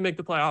when we make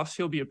the playoffs,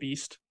 he'll be a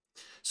beast.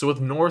 so with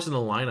Norris in the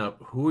lineup,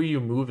 who are you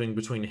moving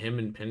between him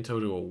and Pinto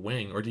to a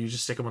wing, or do you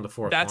just stick him on the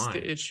fourth That's line?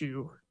 the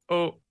issue.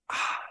 Oh,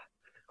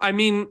 I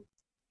mean,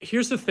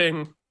 here's the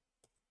thing.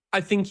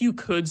 I think you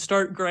could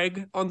start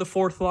Greg on the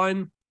fourth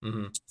line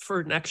Hmm.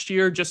 for next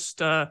year,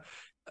 just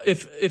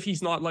if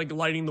he's not like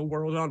lighting the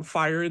world on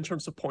fire in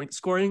terms of point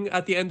scoring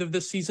at the end of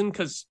this season,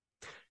 because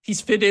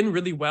he's fit in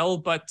really well,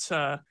 but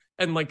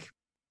and like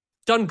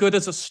done good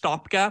as a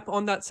stopgap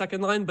on that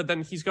second line, but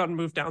then he's gotten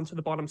moved down to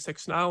the bottom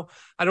six now.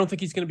 I don't think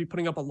he's going to be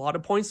putting up a lot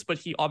of points, but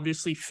he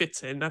obviously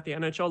fits in at the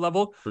NHL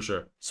level. For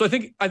sure. So I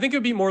think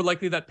it'd be more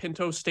likely that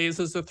Pinto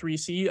stays as the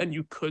 3C and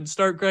you could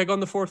start Greg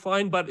on the fourth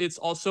line, but it's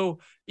also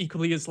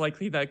equally as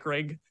likely that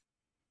Greg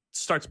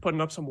starts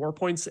putting up some more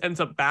points, ends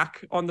up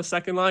back on the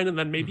second line, and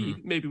then Hmm.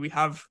 maybe we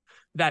have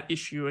that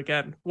issue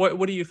again.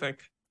 What do you think?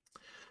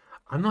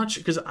 I'm not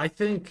sure because I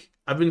think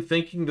I've been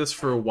thinking this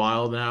for a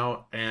while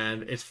now,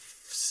 and it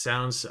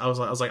sounds. I was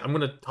like, I'm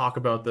gonna talk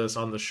about this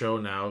on the show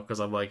now because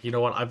I'm like, you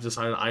know what? I've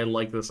decided I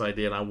like this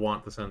idea and I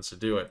want the Sens to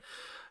do it.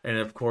 And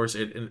of course,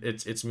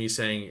 it's me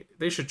saying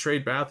they should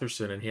trade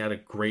Batherson, and he had a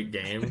great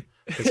game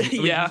because he.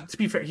 I mean, Yeah. to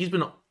be fair, he's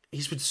been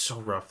so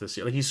rough this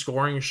year. Like he's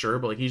scoring, sure,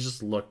 but like he's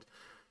just looked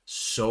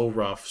so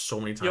rough so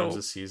many times Yo,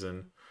 this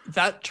season.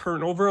 that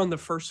turnover on the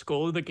first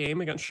goal of the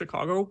game against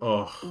Chicago.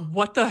 Oh,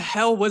 What the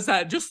hell was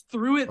that? Just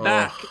threw it oh,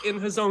 back in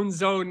his own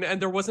zone,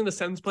 and there wasn't a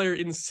Sens player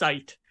in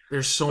sight.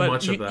 there's so But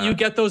much of you that.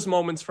 get those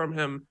moments from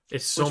him,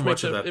 It's so which much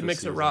makes of it that it this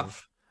makes it season.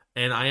 rough.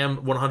 And I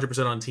am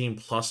 100% on team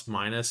plus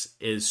minus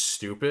is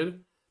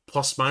stupid.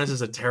 Plus minus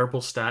is a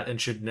terrible stat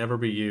and should never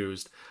be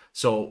used.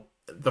 So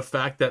the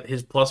fact that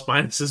his plus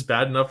minus is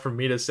bad enough for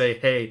me to say,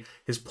 hey,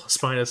 his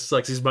plus minus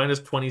sucks. He's minus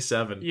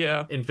 27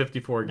 Yeah, in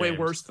 54 way games.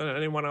 worse than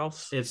anyone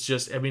else. It's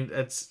just, I mean,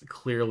 that's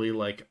clearly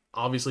like,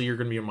 obviously you're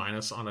going to be a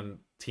minus on a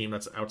team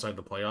that's outside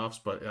the playoffs,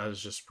 but that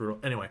is just brutal.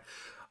 Anyway,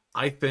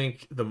 I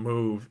think the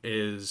move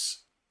is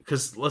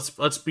because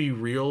let's be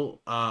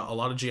real. A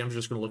lot of GMs are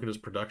just going to look at his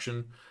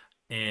production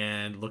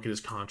and look at his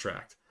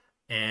contract,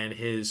 and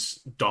his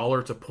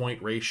dollar to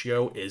point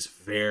ratio is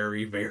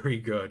very very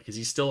good because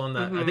he's still on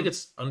that. I think Hmm.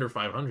 it's under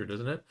 500,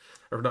 isn't it?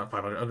 Or not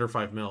 500, under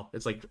 5 mil.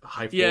 It's like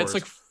high Yeah, it's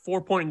like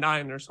fours.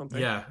 4.9 or something.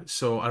 Yeah.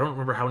 So I don't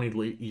remember how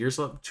many years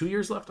left. 2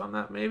 years left on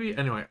that, maybe.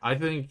 Anyway, I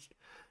think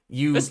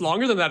you It's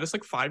longer than that. It's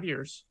like 5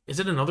 years. is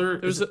it another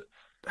It is was it a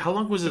how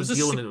long was it the was a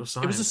deal when six, it was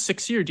it was a signed?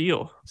 6 year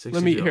deal.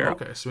 Let 6 year me deal. here.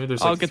 Okay, so maybe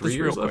there's I'll like get three this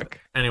real years left.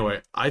 quick.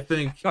 Anyway, I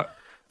think Uh,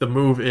 the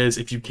move is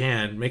if you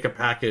can make a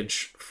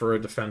package for a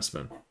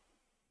defenseman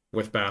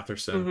with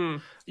Batherson,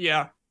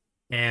 Yeah.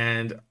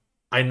 and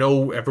I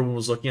know everyone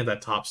was looking at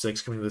that top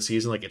six coming into the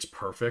season like it's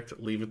perfect,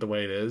 leave it the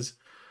way it is.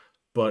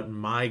 but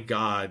my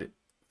God,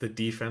 the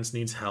defense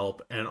needs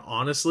help. And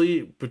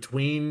honestly,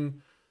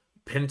 between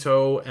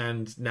Pinto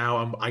and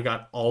now I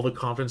got all the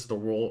confidence in the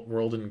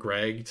world in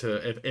Greg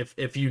to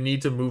if you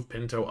need to move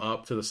Pinto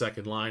up to the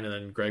second line and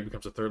then Greg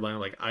becomes a third line,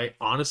 like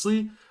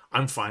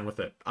I'm fine with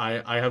it.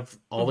 I have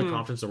all the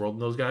confidence in the world in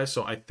those guys,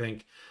 so I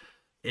think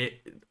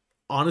it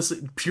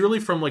honestly purely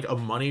from like a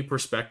money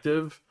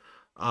perspective.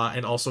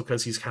 And also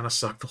because he's kind of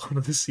sucked a lot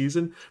of this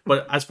season.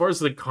 But as far as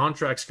the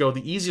contracts go,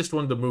 the easiest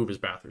one to move is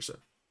Batherson.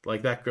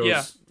 Like that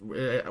goes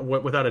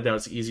without a doubt.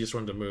 It's the easiest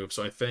one to move.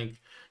 So I think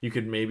you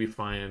could maybe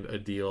find a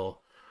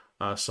deal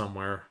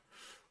somewhere,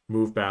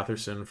 move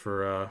Batherson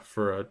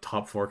for a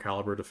top 4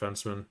 caliber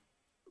defenseman.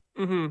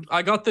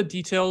 I got the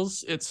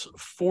details. It's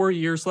 4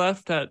 years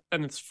left and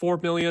it's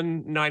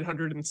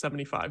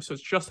 $4,975,000. So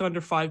it's just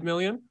under $5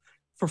 million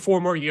for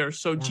 4 more years.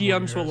 So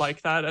GMs will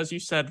like that, as you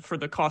said, for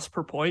the cost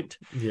per point.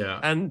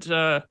 Yeah. And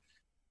I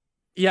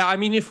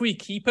mean, if we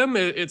keep him,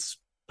 it's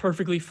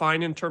perfectly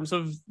fine in terms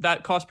of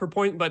that cost per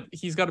point, but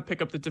he's got to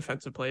pick up the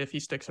defensive play if he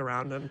sticks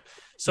around. And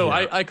so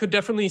I could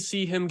definitely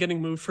see him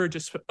getting moved for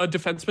just a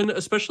defenseman,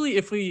 especially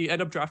if we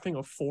end up drafting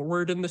a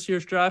forward in this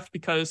year's draft,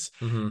 because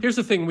here's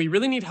the thing, we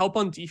really need help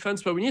on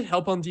defense, but we need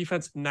help on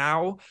defense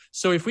now.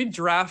 So if we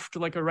draft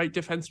like a right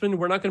defenseman,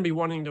 we're not going to be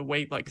wanting to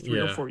wait like 3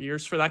 or 4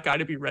 years for that guy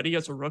to be ready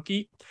as a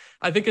rookie.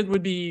 I think it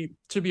would be,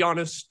 to be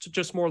honest,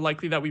 just more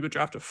likely that we would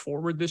draft a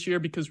forward this year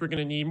because we're going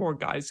to need more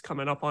guys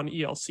coming up on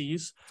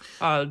ELCs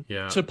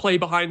to play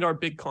behind our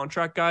big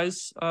contract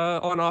guys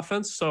on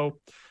offense. So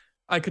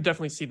I could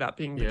definitely see that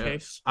being the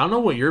case. I don't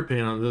know what your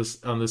opinion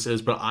on this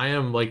is, but I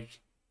am like,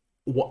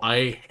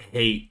 I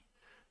hate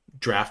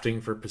drafting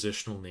for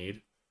positional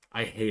need.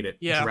 I hate it.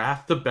 Yeah.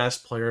 Draft the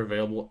best player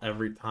available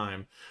every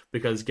time,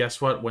 because guess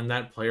what? When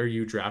that player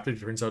you drafted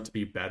turns out to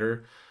be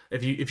better,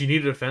 if you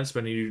need a defenseman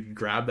and you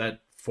grab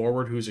that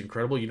forward who's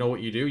incredible, you know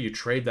what you do? You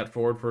trade that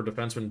forward for a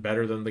defenseman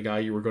better than the guy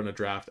you were going to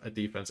draft at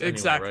defense anyway,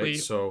 exactly. Right?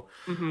 So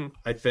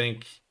I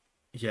think,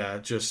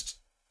 just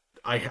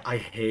I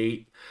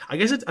hate. I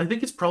guess I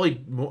think it's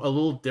probably a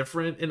little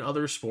different in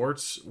other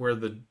sports where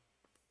the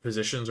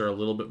positions are a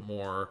little bit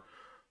more.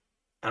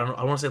 I don't know.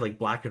 I want to say like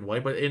black and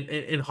white, but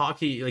in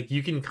hockey, like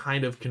you can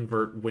kind of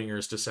convert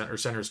wingers to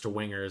centers to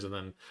wingers, and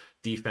then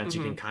defense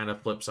you can kind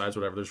of flip sides,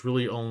 whatever. There's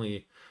really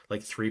only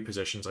like 3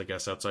 positions, I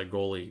guess, outside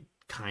goalie,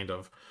 kind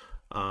of,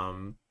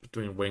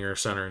 between winger,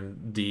 center,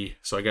 and D.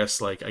 So I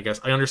guess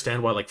I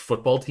understand why like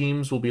football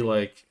teams will be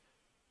like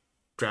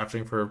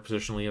drafting for a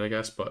positional lead, I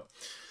guess, but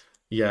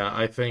yeah,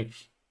 I think.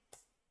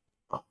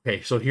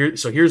 Okay, so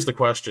here's the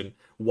question: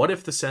 what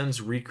if the Sens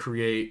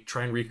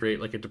try and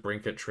recreate like a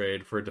DeBrincat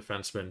trade for a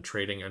defenseman,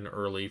 trading an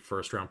early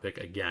first round pick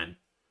again?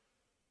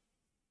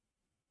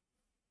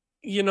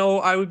 You know,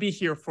 I would be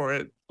here for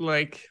it.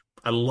 Like,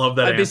 I love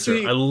that answer.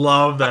 I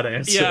love that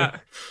answer. Yeah,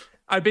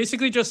 I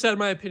basically just said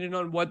my opinion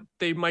on what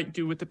they might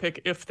do with the pick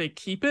if they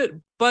keep it.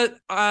 But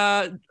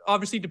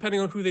obviously, depending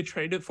on who they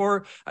trade it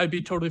for, I'd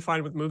be totally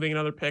fine with moving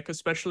another pick,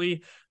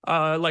 especially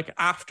like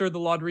after the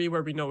lottery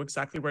where we know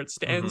exactly where it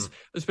stands,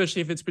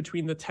 especially if it's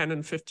between the 10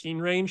 and 15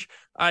 range.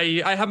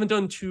 I haven't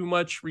done too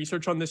much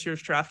research on this year's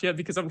draft yet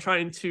because I'm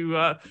trying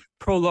to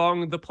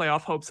prolong the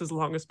playoff hopes as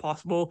long as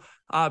possible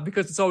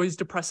because it's always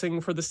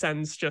depressing for the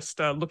Sens just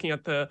looking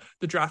at the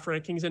draft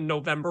rankings in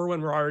November when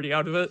we're already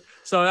out of it.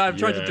 So I've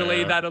tried to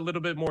delay that a little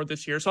bit more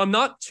this year. So I'm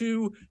not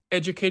too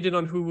educated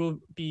on who will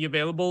be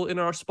available in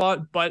our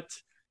spot, but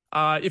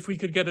if we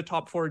could get a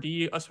top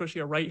 4D,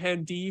 especially a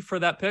right-hand D for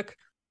that pick,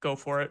 go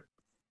for it.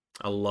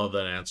 I love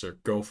that answer.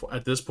 Go for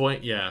at this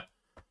point, yeah.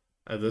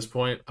 At this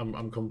point,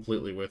 I'm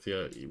completely with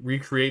you.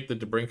 Recreate the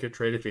DeBrincat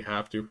trade if you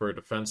have to for a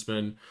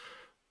defenseman.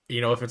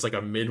 You know, if it's like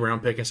a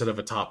mid-round pick instead of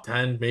a top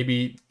 10,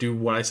 maybe do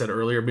what I said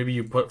earlier. Maybe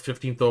you put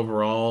 15th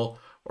overall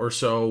or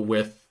so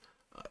with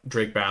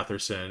Drake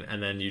Batherson,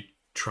 and then you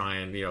try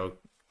and,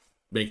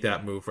 make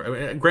that move.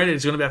 Granted,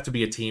 it's going to have to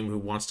be a team who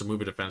wants to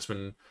move a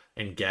defenseman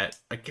and get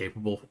a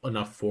capable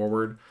enough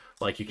forward.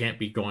 Like, you can't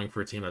be going for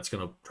a team that's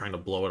going to trying to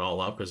blow it all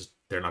up because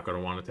they're not going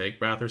to want to take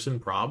Batherson,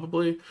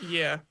 probably.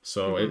 Yeah.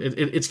 So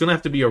it's going to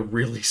have to be a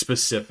really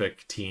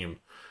specific team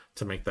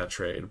to make that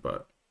trade.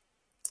 But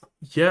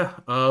yeah,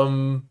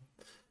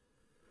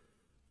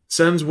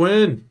 Sens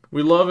win.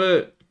 We love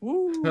it.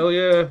 Woo. Hell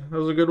yeah, that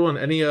was a good one.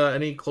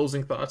 Any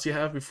closing thoughts you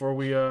have before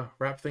we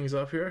wrap things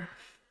up here?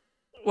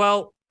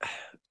 Well,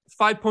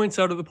 5 points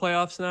out of the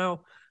playoffs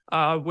now,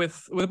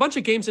 with a bunch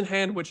of games in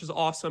hand, which is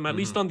awesome, at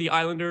least on the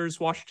Islanders,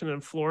 Washington,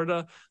 and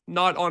Florida,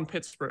 not on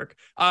Pittsburgh.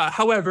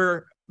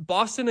 However,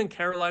 Boston and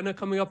Carolina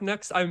coming up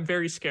next, I'm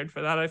very scared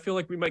for that. I feel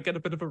like we might get a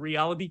bit of a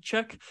reality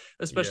check,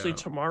 especially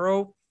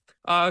tomorrow,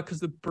 because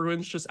the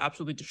Bruins just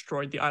absolutely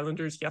destroyed the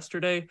Islanders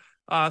yesterday.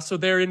 So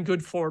they're in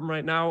good form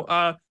right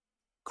now.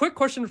 Quick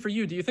question for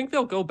you. Do you think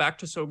they'll go back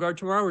to Sogard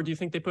tomorrow, or do you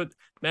think they put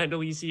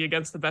Mandolisi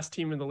against the best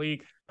team in the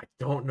league? I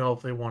don't know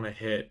if they want to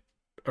hit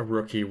a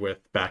rookie with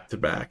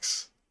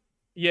back-to-backs.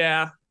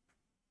 Yeah.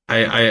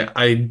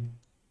 I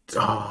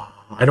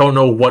don't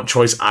know what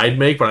choice I'd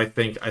make, but I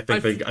think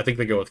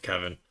they go with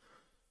Kevin.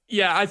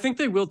 Yeah, I think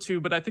they will too,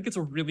 but I think it's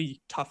a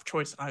really tough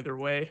choice either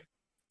way.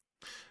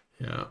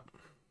 Yeah.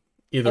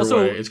 Either Also,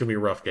 way, it's going to be a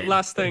rough game.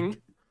 Last thing,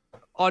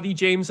 Audie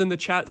James in the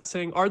chat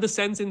saying, "Are the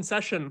Sens in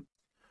session?"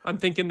 I'm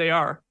thinking they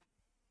are.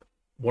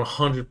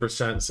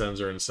 100%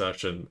 Sens are in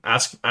session.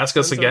 Ask us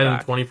Sens again in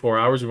 24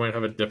 hours. We might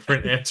have a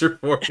different answer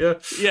for you.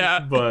 Yeah.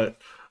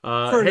 But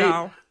for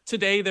now,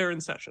 today they're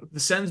in session. The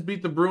Sens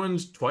beat the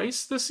Bruins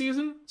twice this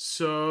season,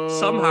 so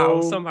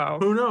somehow,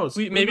 who knows?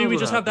 Maybe we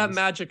just have that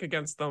magic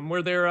against them.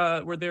 We're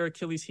their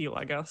Achilles heel,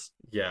 I guess.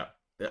 Yeah.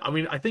 I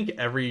mean, I think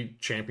every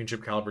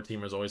championship caliber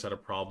team has always had a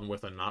problem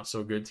with a not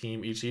so good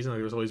team each season.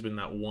 There's always been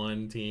that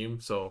one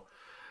team. So,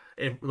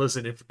 if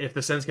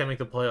the Sens can't make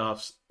the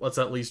playoffs, let's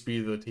at least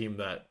be the team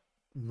that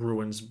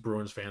ruins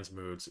Bruins fans'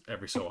 moods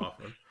every so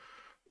often.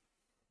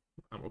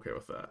 I'm okay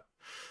with that.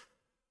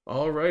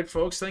 All right,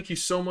 folks. Thank you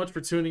so much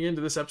for tuning in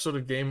to this episode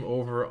of Game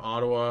Over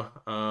Ottawa.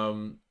 I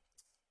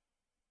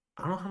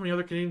don't know how many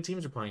other Canadian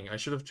teams are playing. I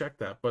should have checked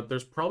that, but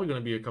there's probably going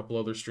to be a couple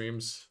other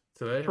streams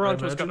today.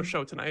 Toronto's got a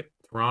show tonight.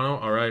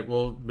 Toronto. All right.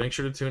 Well, make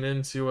sure to tune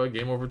in to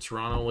Game Over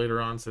Toronto later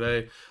on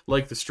today.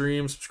 Like the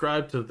stream,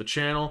 subscribe to the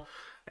channel,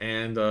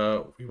 and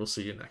we will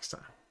see you next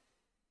time.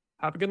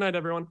 Have a good night,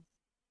 everyone.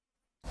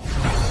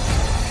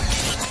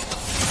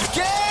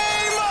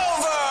 Game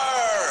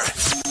over!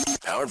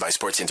 Powered by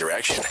Sports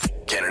Interaction,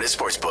 Canada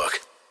Sportsbook.